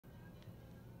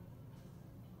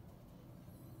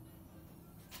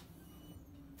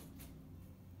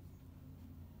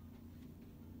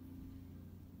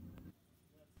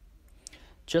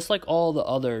Just like all the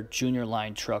other junior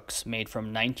line trucks made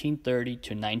from 1930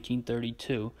 to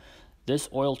 1932, this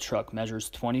oil truck measures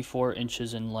 24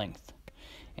 inches in length,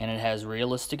 and it has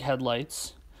realistic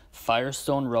headlights,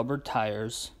 Firestone rubber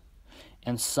tires,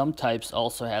 and some types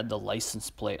also had the license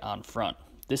plate on front.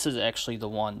 This is actually the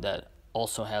one that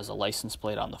also has a license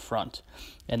plate on the front,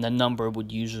 and the number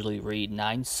would usually read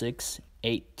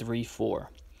 96834.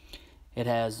 It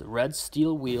has red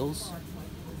steel wheels,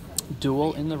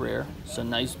 dual in the rear, so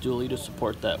nice dually to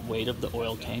support that weight of the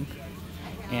oil tank.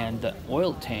 And the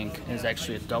oil tank is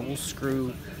actually a double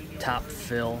screw top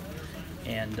fill,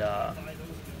 and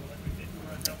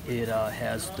it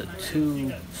has the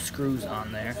two screws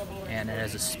on there, and it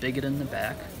has a spigot in the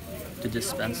back to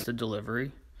dispense the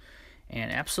delivery.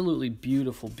 And absolutely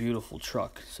beautiful, beautiful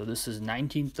truck. So this is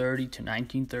 1930 to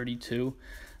 1932.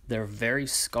 They're very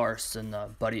scarce in the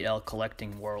Buddy L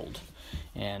collecting world,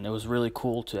 and it was really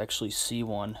cool to actually see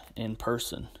one in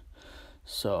person.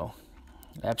 So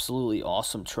absolutely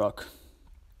awesome truck.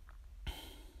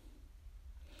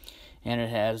 And it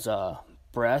has a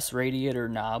brass radiator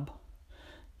knob,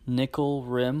 nickel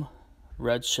rim,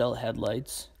 red shell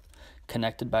headlights,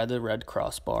 connected by the red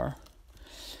crossbar.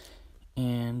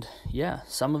 And yeah,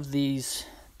 some of these,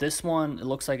 this one, it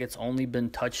looks like it's only been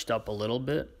touched up a little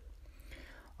bit.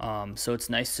 So it's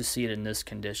nice to see it in this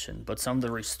condition. But some of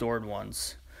the restored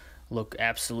ones look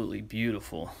absolutely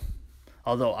beautiful,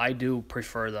 although I do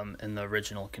prefer them in the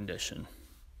original condition.